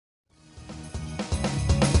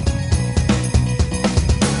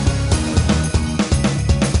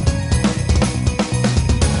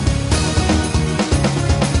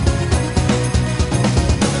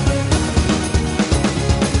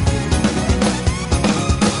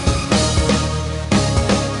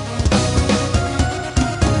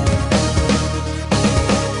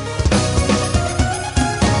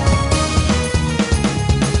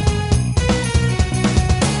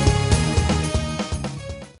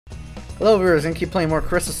Hello viewers, and keep playing more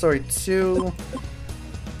Crystal Story 2.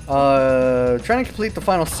 Trying to complete the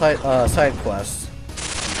final side quest.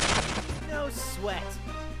 No sweat.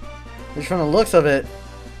 Which from the looks of it,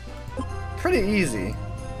 pretty easy.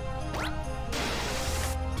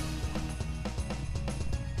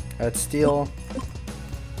 Let's steal.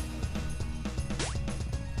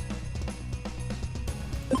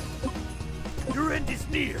 Your end is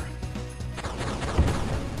near.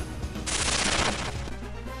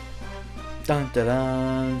 Dun dun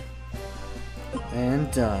dun.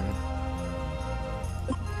 And done.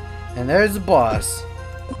 And there's the boss.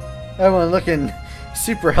 Everyone looking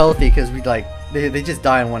super healthy because they just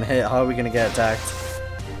die in one hit. How are we gonna get attacked?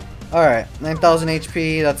 Alright, 9,000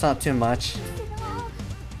 HP, that's not too much.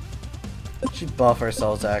 Should buff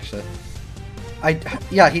ourselves actually.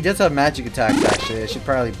 Yeah, he does have magic attacks actually. It should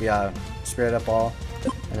probably be spirit up all.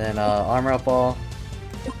 And then armor up all.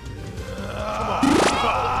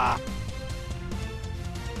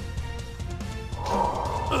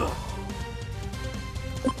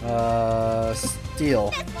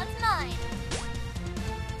 Steel. This one's mine.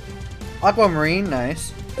 Aquamarine,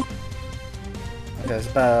 nice. Okay,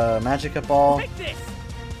 it's magic up all. Take this.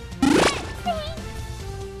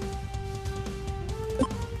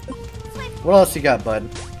 What else you got, bud?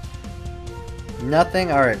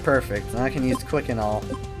 Nothing? Alright, perfect. Now I can use quick and all.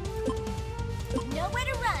 Nowhere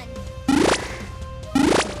to run.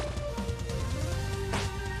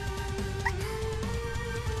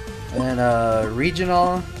 And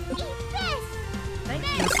regional. Eat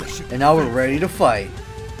this. And now we're ready to fight.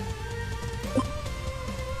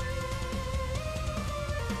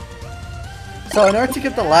 So in order to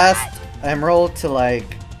get the last emerald to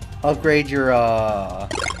like upgrade your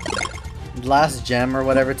last gem or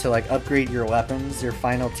whatever to like upgrade your weapons, your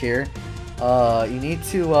final tier, you need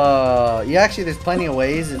to yeah, actually there's plenty of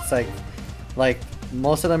ways. It's like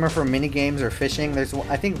most of them are for mini games or fishing. There's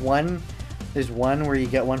I think there's one where you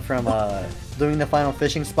get one from doing the final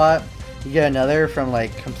fishing spot. You get another from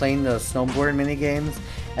like completing the snowboard mini games,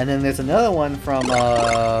 and then there's another one from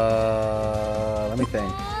let me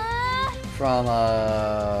think. From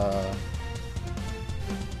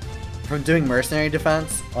doing mercenary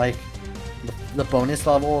defense, like the bonus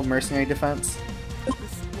level of mercenary defense.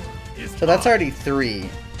 So that's already 3.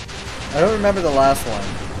 I don't remember the last one.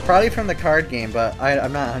 Probably from the card game, but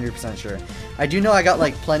I'm not 100% sure. I do know I got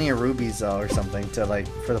like plenty of rubies though, or something to like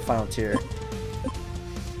for the final tier.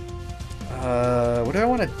 What do I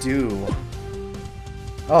want to do?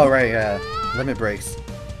 Oh right, yeah, limit breaks.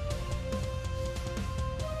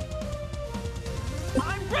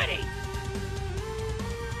 I'm ready.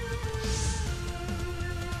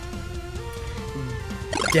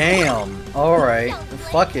 Damn. Alright.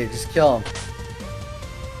 Fuck it. Just kill him.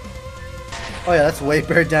 Oh yeah, that's way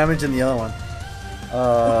better damage than the other one.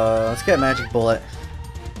 Let's get magic bullet.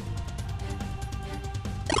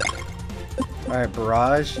 Alright,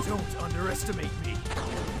 barrage. Don't underestimate me.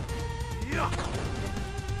 Yeah.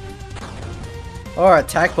 Oh, our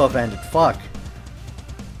attack buff ended. Fuck.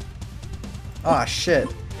 Ah, shit.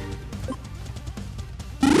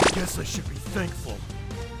 Guess I should be thankful.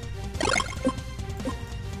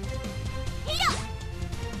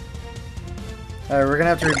 Alright, we're gonna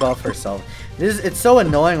have to rebuff ourselves. It's so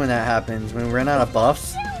annoying when that happens, when we run out of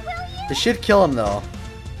buffs. It should kill him though.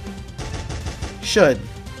 Should.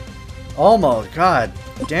 Almost. God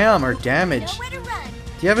damn, our damage. Do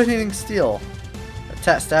you have anything to steal?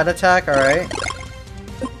 Stat attack, alright.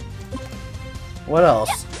 What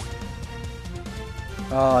else?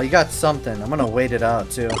 Oh, you got something. I'm gonna wait it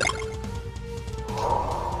out too.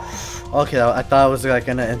 Okay, I thought it was like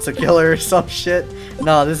an insta-killer or some shit.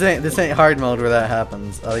 No, this ain't hard mode where that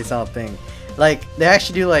happens. At least I don't think. Like they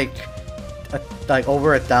actually do like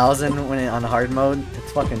over 1,000 when on hard mode.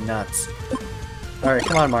 It's fucking nuts. All right,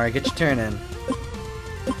 come on, Mario, get your turn in.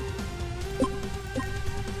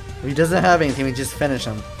 If he doesn't have anything, we just finish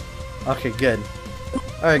him. Okay, good.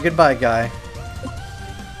 All right, goodbye, guy.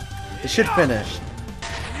 It should finish.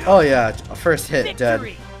 Oh yeah, first hit, dead.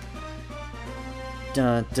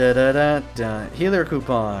 Dun dun dun dun dun. Healer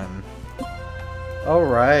coupon.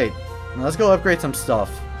 Alright. Let's go upgrade some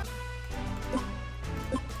stuff.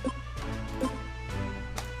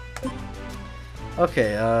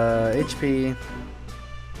 Okay, HP.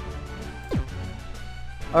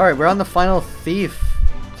 Alright, we're on the final thief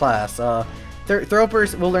class. Throw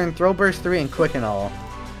burst, we'll learn throw burst 3 and quick and all.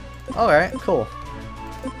 Alright, cool.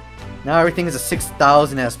 Now everything is a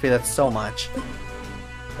 6,000 SP, that's so much.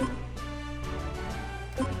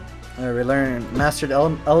 Alright, we learned Mastered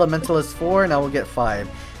Elementalist 4, now we'll get 5.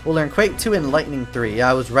 We'll learn Quake 2 and Lightning 3.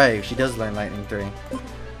 Yeah, I was right, she does learn Lightning 3.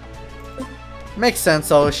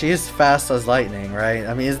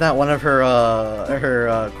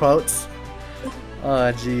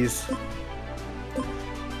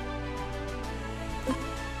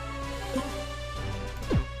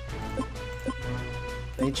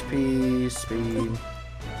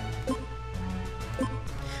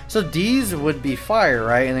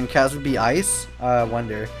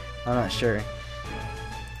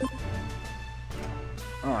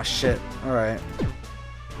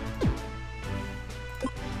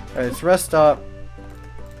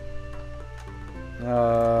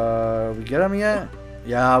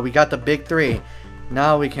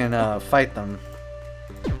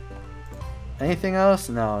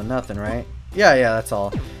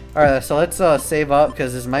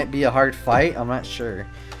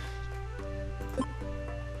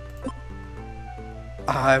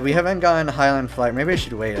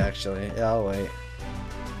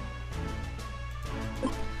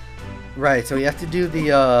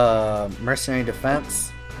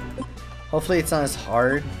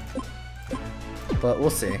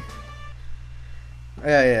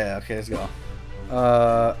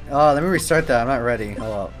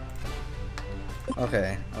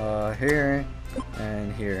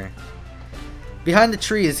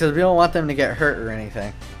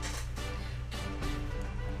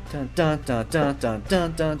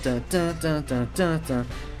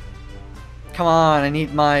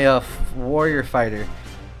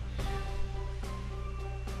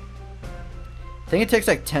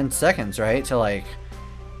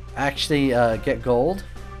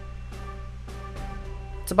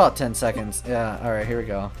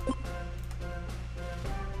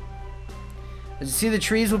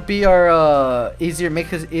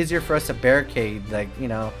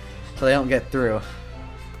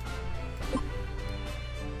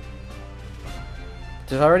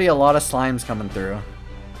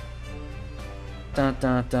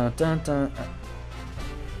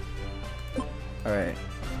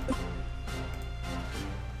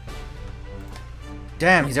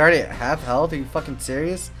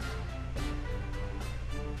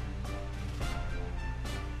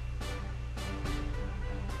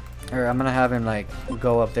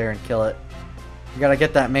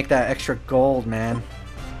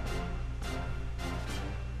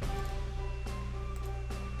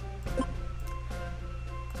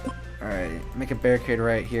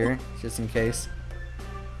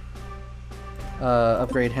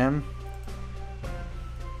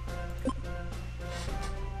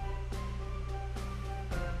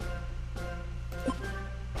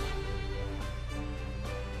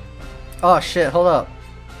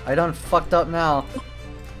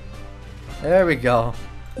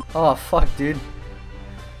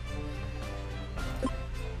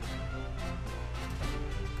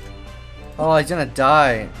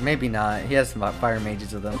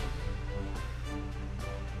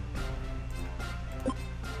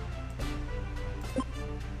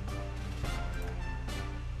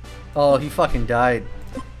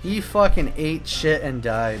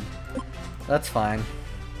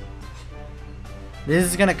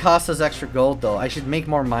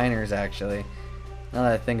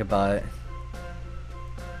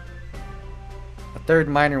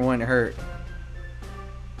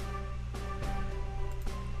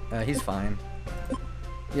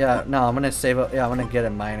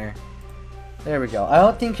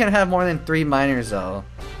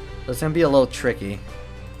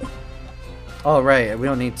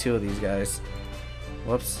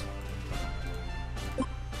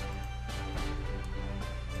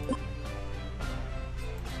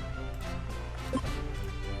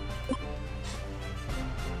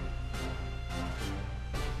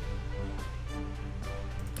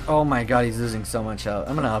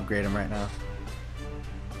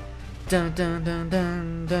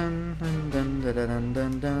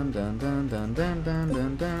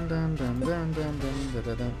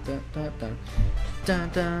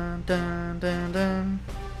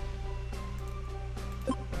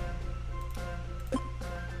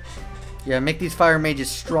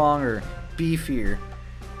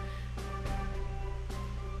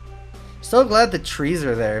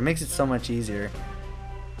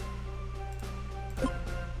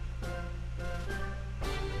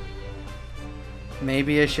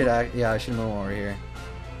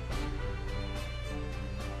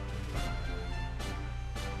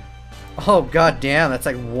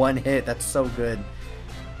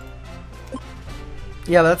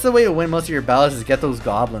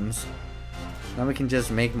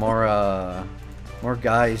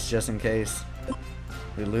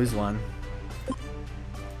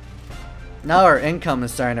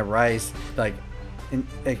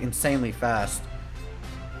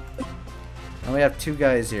 And we have 2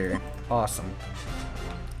 guys here. Awesome.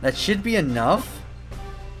 That should be enough.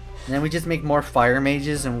 And then we just make more fire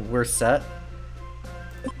mages and we're set.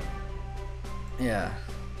 Yeah.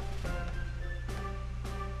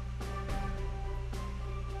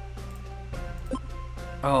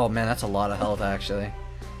 Oh man, that's a lot of health actually.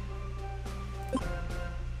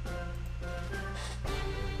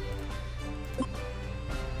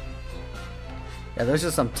 Yeah, those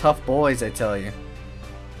are some tough boys, I tell you.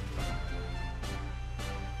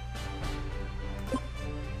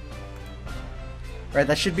 Right,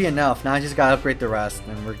 that should be enough. Now I just gotta upgrade the rest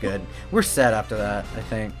and we're good. We're set after that, I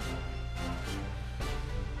think.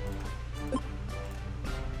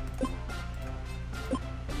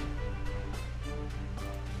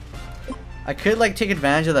 I could like take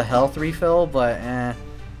advantage of the health refill, but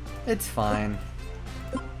it's fine.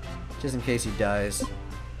 Just in case he dies.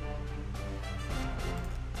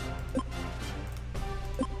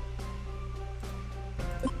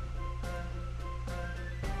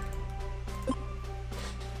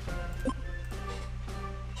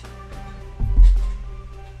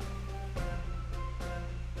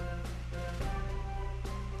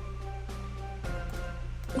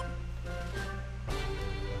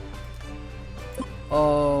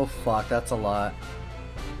 Oh fuck, that's a lot.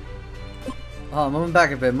 Oh, moving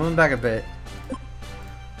back a bit, moving back a bit.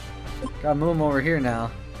 Gotta move him over here now.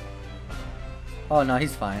 Oh no,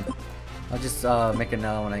 he's fine. I'll just make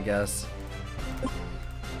another one, I guess.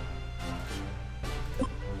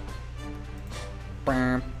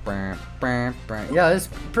 Yeah, it's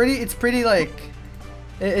pretty like,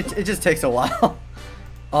 it just takes a while.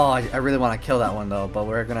 Oh, I really want to kill that one though, but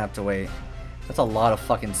we're gonna have to wait. That's a lot of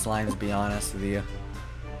fucking slimes, to be honest with you.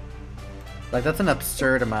 Like, that's an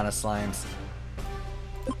absurd amount of slimes.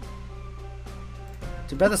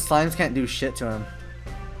 Too bad the slimes can't do shit to him.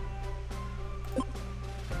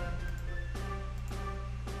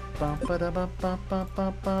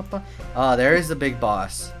 Ah, there is the big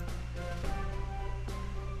boss.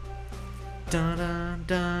 Dun dun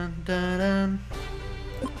dun dun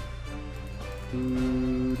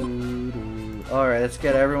dun. Alright, let's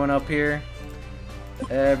get everyone up here.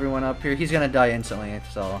 Everyone up here. He's gonna die instantly,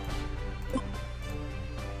 so.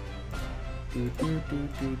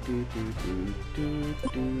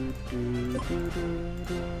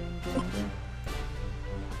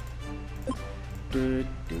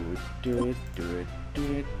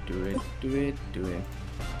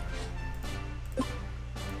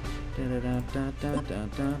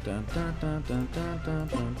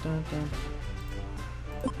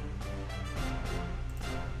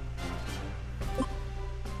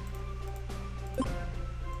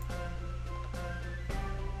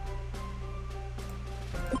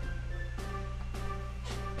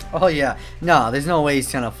 Oh yeah, no, there's no way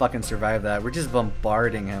he's gonna fucking survive that. We're just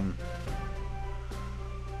bombarding him.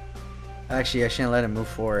 Actually, I shouldn't let him move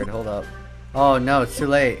forward. Hold up. Oh no, it's too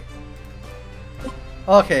late.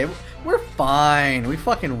 Okay, we're fine. We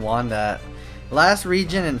fucking won that. Last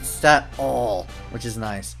region and stat all, which is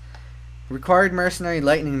nice. Required mercenary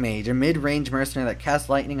lightning mage, a mid-range mercenary that casts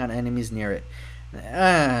lightning on enemies near it.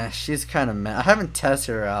 She's kind of mad. I haven't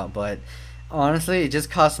tested her out, but honestly, it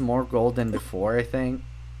just costs more gold than before, I think.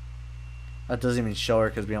 That doesn't even show her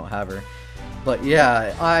because we don't have her. But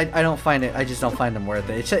yeah, I don't find it. I just don't find them worth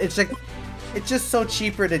it. It's just so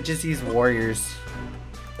cheaper to just use warriors,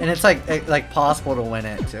 and it's like possible to win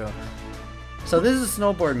it too. So this is a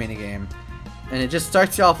snowboard minigame, and it just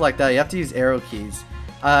starts you off like that. You have to use arrow keys.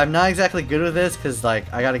 I'm not exactly good with this because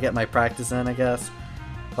like I gotta get my practice in, I guess.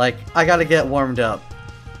 Like I gotta get warmed up.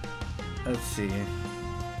 Let's see.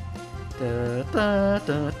 Da, da,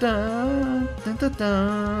 da, da, da, da,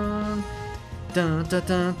 da. Dun dun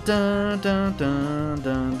dun dun dun dun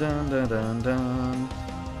dun dun dun dun dun.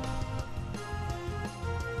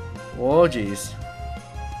 Whoa, jeez.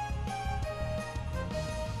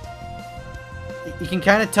 You can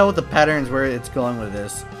kind of tell with the patterns where it's going with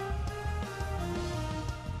this.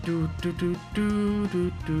 Do do do do do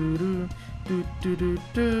do do do do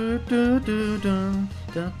do do do dun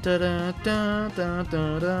da da da da da da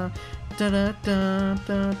da da da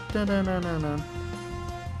da da da.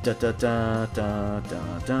 Da da da da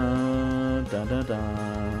da da da da da.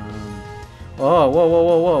 Oh, whoa, whoa,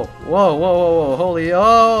 whoa, whoa, whoa, whoa, whoa, whoa, holy,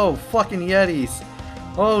 oh, fucking Yetis.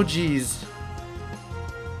 Oh, jeez.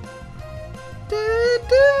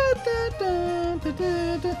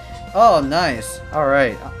 Oh, nice.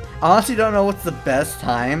 Alright. I honestly don't know what's the best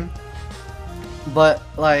time, but,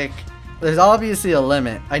 like, there's obviously a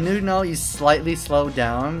limit. I do know you slightly slow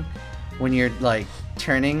down when you're, like,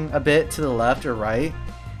 turning a bit to the left or right,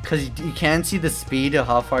 because you can see the speed of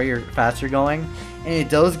how far fast you're going, and it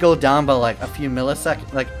does go down by like a few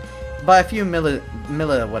milliseconds, like by a few milli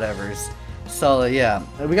whatevers. So yeah,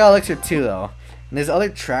 we got elixir 2 though, and there's other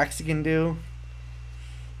tracks you can do,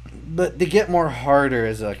 but they get more harder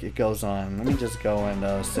as like it goes on. Let me just go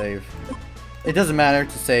and save. It doesn't matter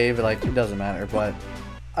to save, like it doesn't matter, but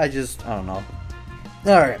I don't know.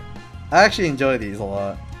 All right, I actually enjoy these a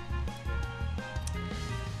lot.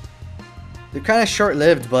 They're kind of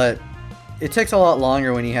short-lived, but it takes a lot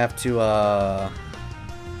longer when you have to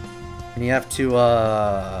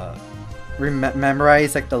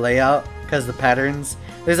memorize like the layout, because the patterns.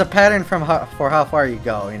 There's a pattern for how far you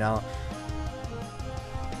go, you know.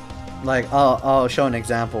 Like I'll show an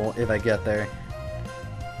example if I get there.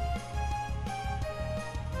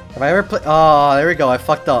 Have I ever played? Oh, there we go. I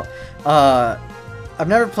fucked up. I've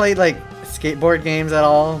never played like skateboard games at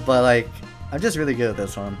all, but like I'm just really good at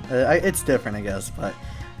this one. It's different, I guess, but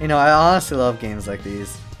you know, I honestly love games like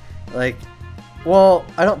these. Like, well,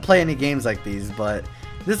 I don't play any games like these, but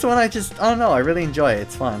this one I don't know. I really enjoy it.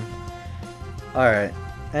 It's fun. All right.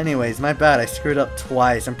 Anyways, my bad. I screwed up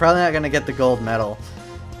twice. I'm probably not gonna get the gold medal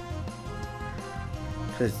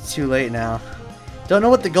because it's too late now. Don't know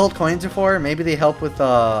what the gold coins are for. Maybe they help with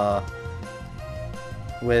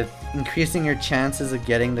increasing your chances of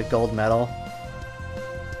getting the gold medal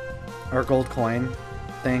or gold coin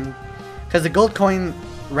thing, because the gold coin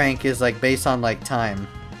rank is like based on like time.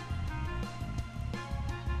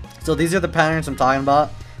 So these are the patterns I'm talking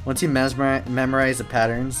about. Once you memorize the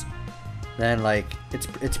patterns, then like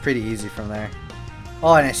it's pretty easy from there.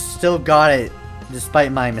 Oh, and I still got it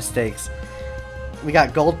despite my mistakes. We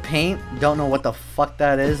got gold paint. Don't know what the fuck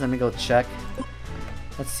that is. Let me go check.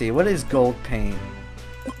 Let's see. What is gold paint?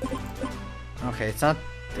 Okay, it's not.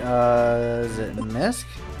 Is it misc?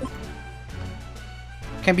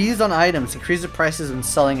 Can be used on items. Increase the prices when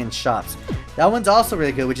selling in shops. That one's also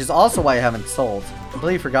really good, which is also why I haven't sold.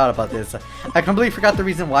 Completely forgot about this. I completely forgot the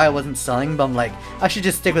reason why I wasn't selling, but I'm like, I should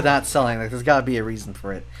just stick with not selling. Like, there's gotta be a reason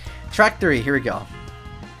for it. Track 3. Here we go.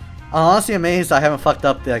 I'm honestly amazed I haven't fucked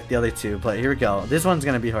up like the other two, but here we go. This one's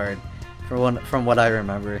gonna be hard, from what I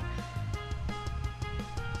remember.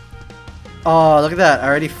 Oh, look at that! I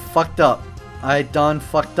already fucked up. I done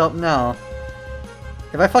fucked up now.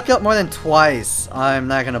 If I fuck up more than twice, I'm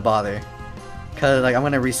not gonna bother, cause like I'm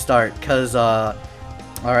gonna restart. Cause all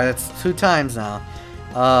right, that's 2 times now.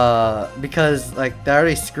 Because like that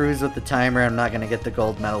already screws with the timer. I'm not gonna get the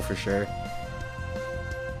gold medal for sure.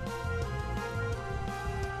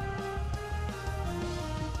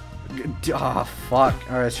 Oh fuck!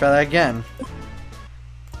 Alright, let's try that again.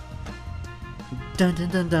 Dun, dun,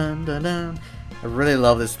 dun, dun, dun, dun. I really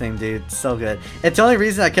love this thing, dude. It's so good. It's the only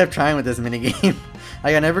reason I kept trying with this minigame.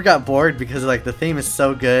 Like, I never got bored because like the theme is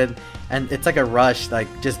so good, and it's like a rush, like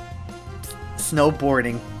just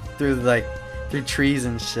snowboarding through trees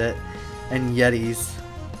and shit, and Yetis.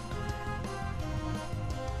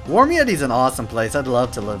 Warm Yeti's an awesome place. I'd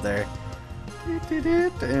love to live there.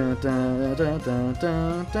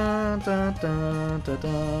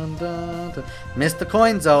 Missed the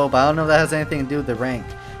coins though, but I don't know if that has anything to do with the rank.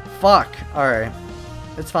 Fuck. Alright.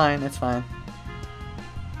 It's fine, it's fine.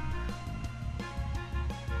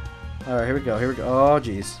 Alright, here we go, here we go. Oh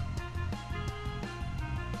jeez.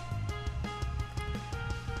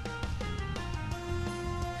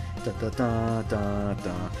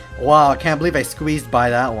 Wow, I can't believe I squeezed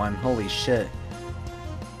by that one. Holy shit.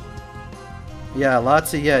 Yeah,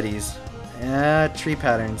 lots of Yetis. Tree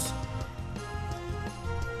patterns.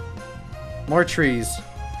 More trees.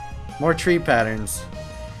 More tree patterns.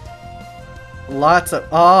 Lots of...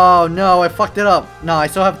 Oh, no, I fucked it up. No, I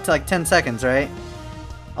still have like 10 seconds, right?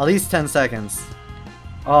 At least 10 seconds.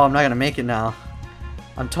 Oh, I'm not gonna make it now.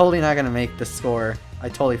 I'm totally not gonna make the score. I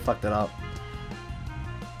totally fucked it up.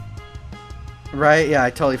 Right? Yeah,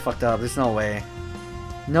 I totally fucked it up. There's no way.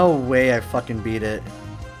 No way I fucking beat it.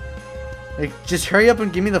 Like, just hurry up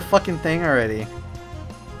and give me the fucking thing already.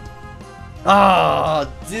 Oh,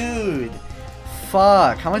 dude.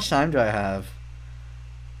 Fuck. How much time do I have?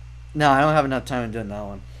 No, I don't have enough time to do that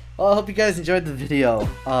one. Well, I hope you guys enjoyed the video.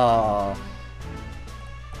 I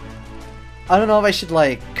don't know if I should,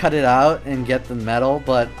 like, cut it out and get the medal,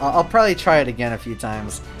 but I'll probably try it again a few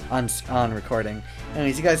times on recording.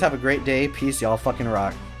 Anyways, you guys have a great day. Peace. Y'all fucking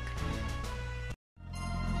rock.